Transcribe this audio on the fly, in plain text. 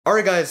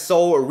Alright guys,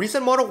 so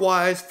recent Model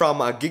Ys from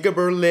Giga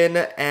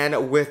Berlin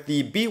and with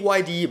the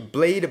BYD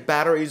Blade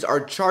batteries are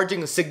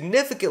charging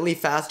significantly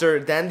faster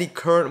than the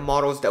current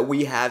models that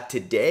we have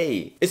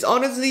today. It's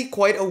honestly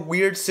quite a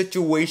weird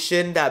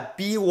situation that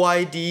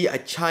BYD, a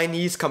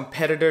Chinese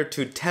competitor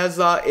to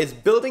Tesla, is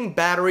building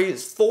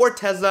batteries for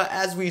Tesla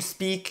as we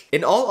speak.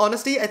 In all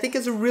honesty, I think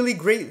it's a really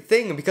great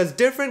thing because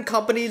different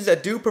companies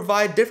that do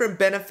provide different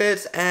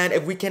benefits, and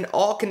if we can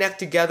all connect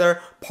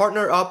together,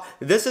 partner up,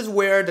 this is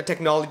where the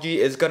technology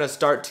is gonna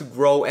start to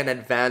grow and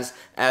advance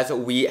as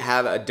we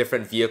have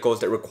different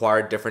vehicles that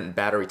require different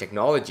battery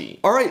technology.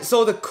 Alright,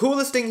 so the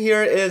coolest thing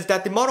here is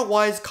that the Model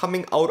Ys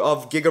coming out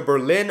of Giga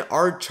Berlin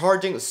are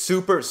charging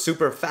super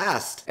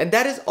fast. And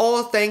that is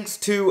all thanks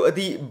to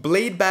the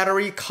Blade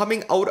battery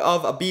coming out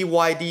of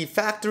BYD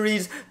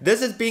factories.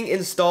 This is being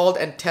installed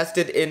and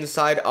tested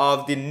inside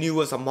of the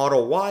newest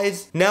Model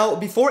Ys. Now,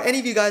 before any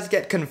of you guys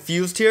get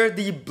confused here,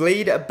 the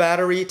Blade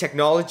battery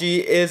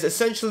technology is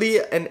essentially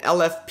an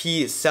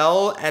LFP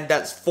cell, and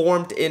that's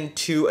formed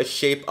into a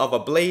shape of a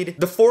blade.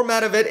 The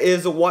format of it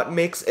is what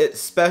makes it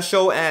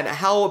special, and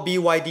how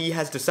BYD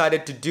has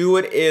decided to do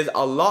it is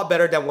a lot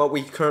better than what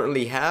we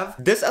currently have.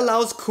 This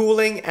allows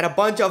cooling and a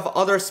bunch of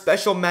other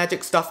special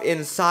magic stuff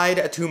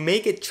inside to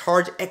make it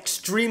charge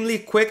extremely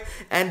quick,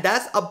 and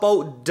that's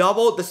about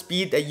double the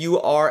speed that you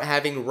are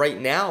having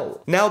right now.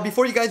 Now,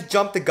 before you guys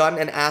jump the gun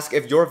and ask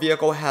if your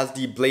vehicle has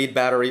the Blade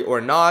battery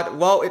or not,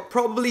 well, it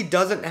probably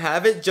doesn't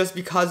have it just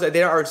because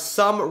there are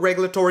some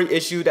regulatory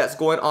issue that's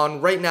going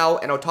on right now,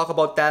 and I'll talk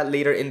about that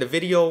later in the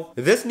video.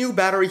 This new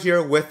battery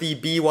here with the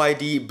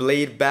BYD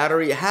Blade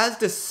battery has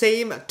the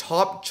same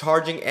top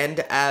charging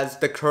end as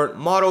the current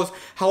models.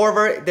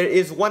 However, there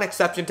is one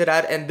exception to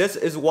that, and this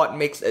is what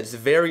makes it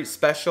very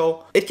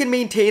special. It can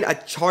maintain a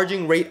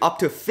charging rate up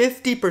to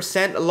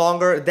 50%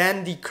 longer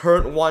than the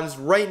current ones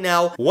right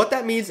now. What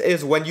that means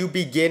is when you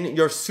begin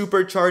your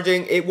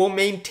supercharging, it will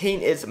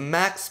maintain its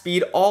max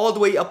speed all the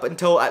way up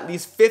until at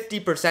least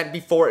 50%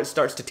 before it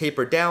starts to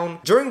taper down.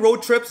 During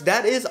road trips,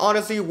 that is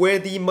honestly where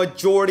the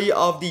majority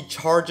of the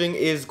charging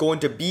is going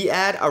to be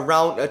at,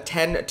 around a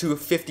 10 to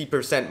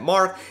 50%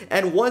 mark,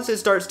 and once it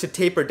starts to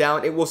taper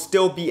down, it will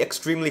still be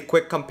extremely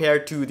quick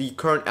compared to the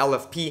current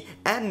LFP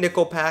and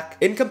nickel pack.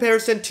 In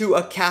comparison to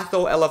a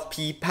cathode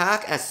LFP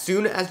pack, as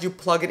soon as you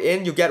plug it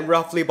in, you get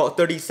roughly about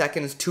 30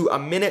 seconds to a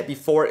minute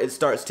before it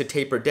starts to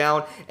taper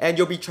down, and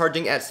you'll be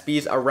charging at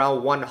speeds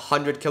around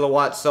 100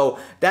 kilowatts, so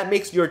that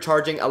makes your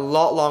charging a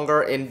lot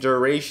longer in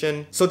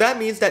duration. So that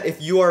means that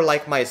if you are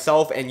like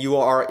myself and you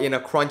are in a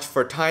crunch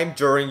for time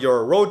during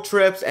your road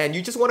trips and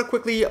you just want to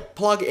quickly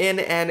plug in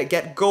and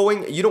get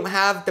going, you don't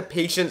have the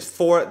patience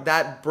for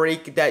that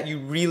break that you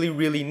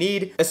really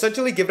need,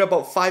 essentially give it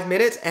about 5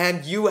 minutes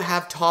and you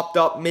have topped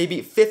up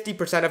maybe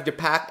 50% of your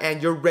pack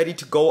and you're ready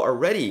to go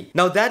already.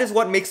 Now that is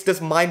what makes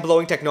this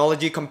mind-blowing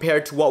technology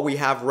compared to what we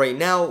have right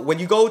now. When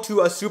you go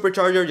to a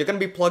supercharger, you're going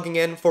to be plugging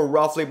in for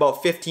roughly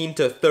about 15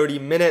 to 30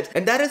 minutes,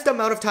 and that is the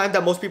amount of time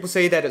that most people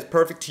say that it's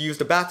perfect to use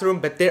the bathroom,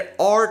 but there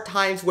are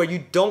times where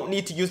you don't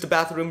need to use the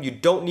bathroom, you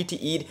don't need to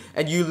eat,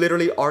 and you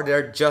literally are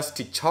there just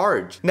to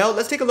charge. Now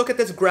let's take a look at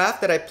this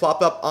graph that I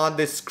plopped up on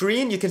this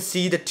screen. You can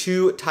see the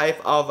two type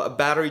of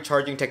battery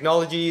charging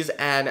technologies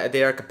and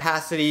their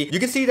capacity. You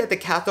can see that the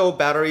cathode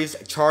batteries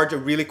charge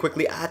really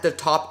quickly at the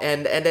top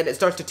end, and then it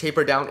starts to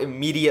taper down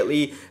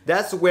immediately.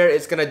 That's where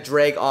it's gonna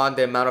drag on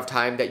the amount of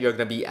time that you're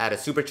gonna be at a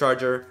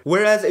supercharger.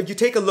 Whereas if you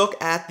take a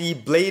look at the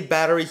Blade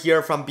battery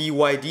here from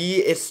BYD,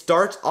 it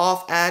starts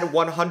off at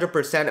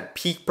 100%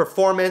 peak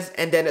performance,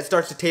 and then it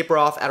starts to taper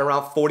off at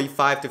around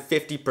 45 to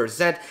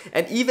 50%,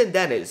 and even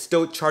then it's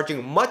still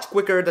charging much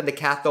quicker than the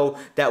cathode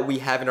that we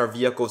have in our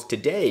vehicles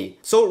today.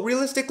 So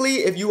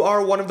realistically, if you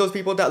are one of those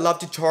people that love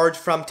to charge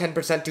from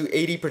 10% to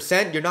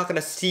 80%, you're not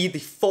gonna see the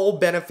full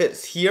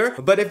benefits here.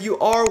 But if you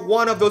are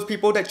one of those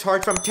people that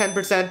charge from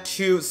 10%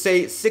 to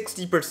say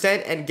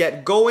 60% and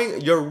get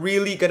going, you're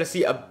really gonna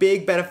see a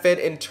big benefit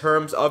in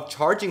terms of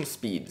charging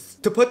speeds.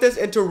 To put this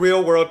into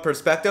real world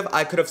perspective,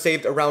 I could have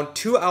saved around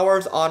 2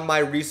 hours on my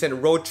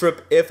recent road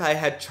trip if I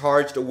had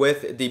charged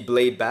with the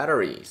Blade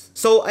batteries.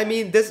 So I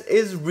mean, this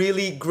is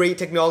really great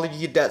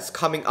technology that's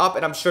coming up,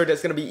 and I'm sure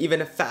there's gonna be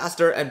even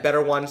faster and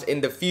better ones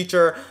in the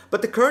future,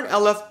 but the current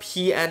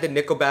LFP and the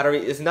nickel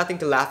battery is nothing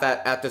to laugh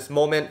at this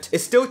moment. It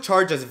still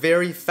charges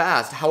very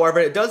fast. However,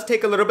 it does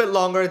take a little bit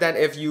longer than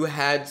if you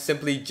had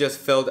simply just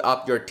filled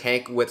up your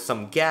tank with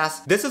some gas.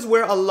 This is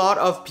where a lot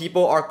of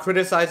people are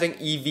criticizing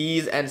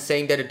EVs and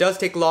saying that it does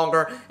take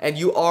longer, and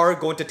you are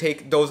going to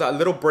take those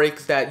little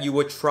breaks that you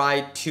would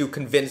try to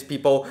convince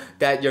people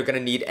that you're gonna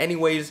need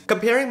anyways.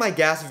 Comparing my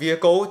gas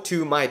vehicle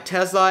to my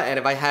Tesla, and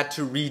if I had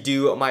to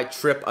redo my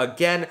trip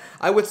again,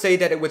 I would say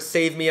that it would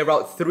save me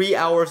about 3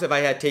 hours if I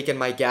had taken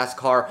my gas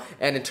car,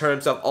 and in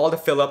terms of all the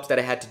fill-ups that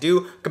I had to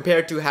do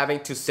compared to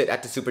having to sit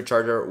at the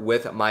supercharger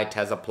with my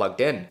Tesla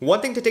plugged in.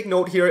 One thing to take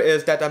note here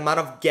is that the amount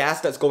of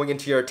gas that's going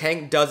into your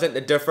tank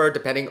doesn't differ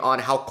depending on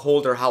how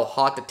cold or how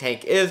hot the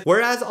tank is,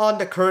 whereas on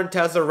the current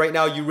Tesla right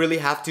now, you really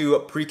have to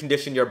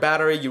precondition your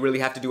battery, you really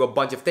have to do a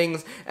bunch of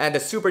things, and the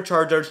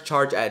superchargers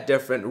charge at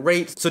different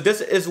rates. So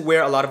this is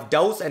where a lot of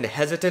doubts and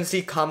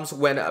hesitancy comes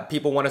when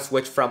people want to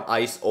switch from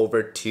ICE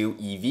over to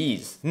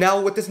EVs.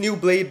 Now with this new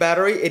Blade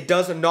battery, it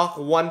does knock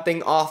one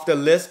thing off the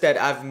list that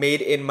I've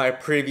made in my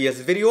previous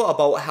video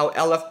about how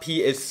LFP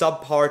is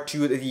subpar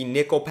to the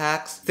nickel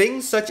packs.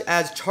 Things such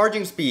as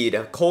charging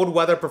speed, cold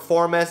weather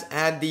performance,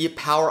 and the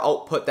power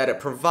output that it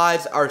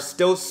provides are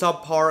still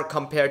subpar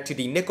compared to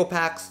the nickel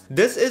packs.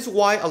 This is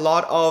why a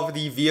lot of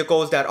the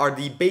vehicles that are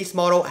the base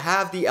model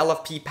have the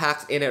LFP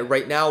packs in it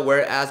right now,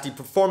 whereas the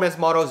performance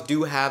models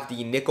do have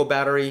the nickel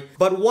battery.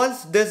 But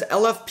once this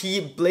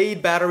LFP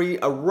Blade battery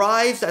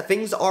arrives,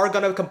 things are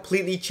gonna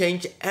completely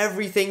change.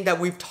 Everything that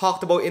we've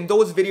talked about in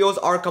those videos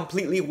are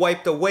completely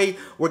wiped away.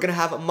 We're gonna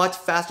have a much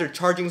faster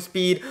charging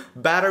speed.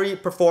 Battery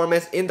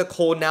performance in the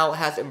cold now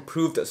has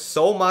improved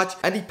so much,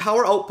 and the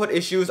power output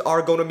issues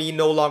are gonna be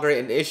no longer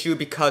an issue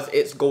because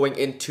it's going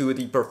into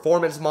the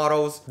performance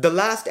models. The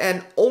last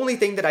and only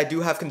thing that I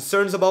do have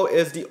concerns about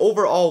is the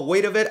overall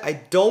weight of it.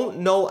 I don't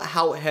know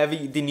how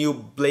heavy the new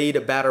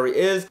Blade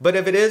battery is, but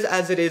if it is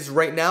as it is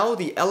right now,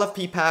 the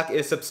LFP pack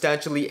is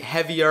substantially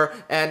heavier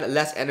and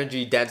less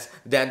energy dense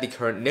than the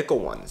current nickel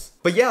ones.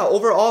 But yeah,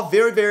 overall,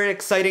 very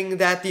exciting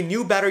that the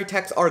new battery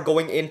techs are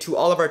going into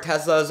all of our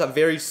Teslas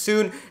very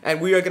soon,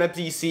 and we are going to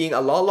be seeing a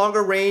lot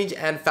longer range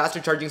and faster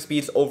charging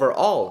speeds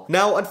overall.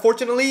 Now,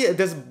 unfortunately,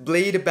 this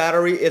Blade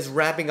battery is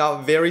ramping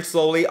up very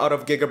slowly out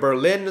of Giga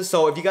Berlin,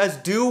 so if you guys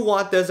do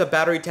want this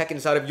battery tech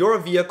inside of your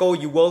vehicle,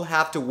 you will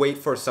have to wait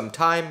for some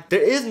time.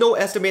 There is no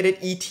estimated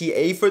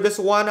ETA for this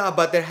one,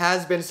 but there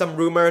has been some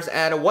rumors,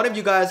 and one of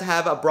you guys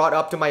have brought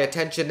up to my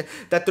attention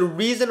that the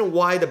reason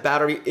why the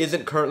battery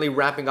isn't currently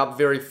ramping up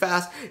very fast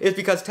is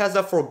because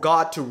Tesla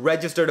forgot to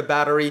register the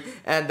battery,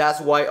 and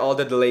that's why all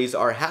the delays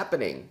are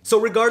happening. So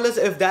regardless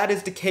if that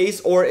is the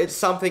case or it's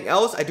something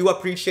else, I do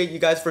appreciate you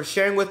guys for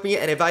sharing with me,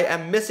 and if I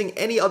am missing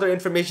any other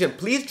information,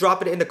 please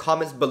drop it in the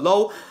comments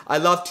below. I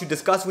love to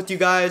discuss with you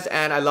guys,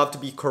 and I love to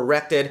be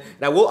corrected,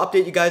 and I will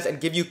update you guys and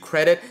give you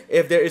credit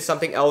if there is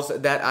something else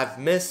that I've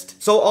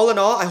missed. So all in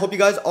all, I hope you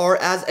guys are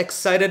as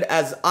excited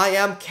as I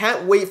am.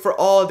 Can't wait for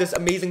all this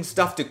amazing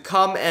stuff to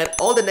come and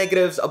all the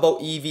negatives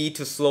about EV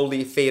to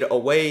slowly fade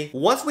away.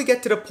 Once we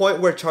get to the point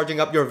where charging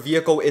up your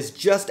vehicle is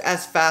just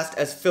as fast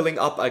as filling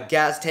up a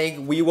gas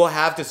tank, we will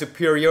have the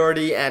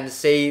superiority and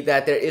say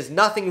that there is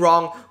nothing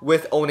wrong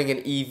with owning an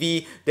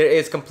EV. There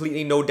is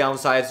completely no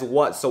downsides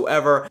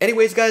whatsoever.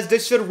 Anyways guys,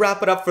 this should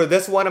wrap it up for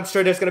this one. I'm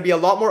sure there's going to be a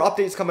lot more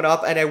updates coming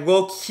up, and I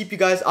will keep you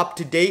guys up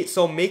to date,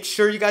 so make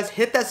sure you guys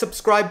hit that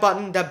subscribe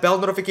button, that bell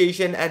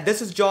notification, and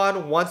this is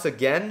John once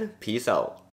again. Peace out.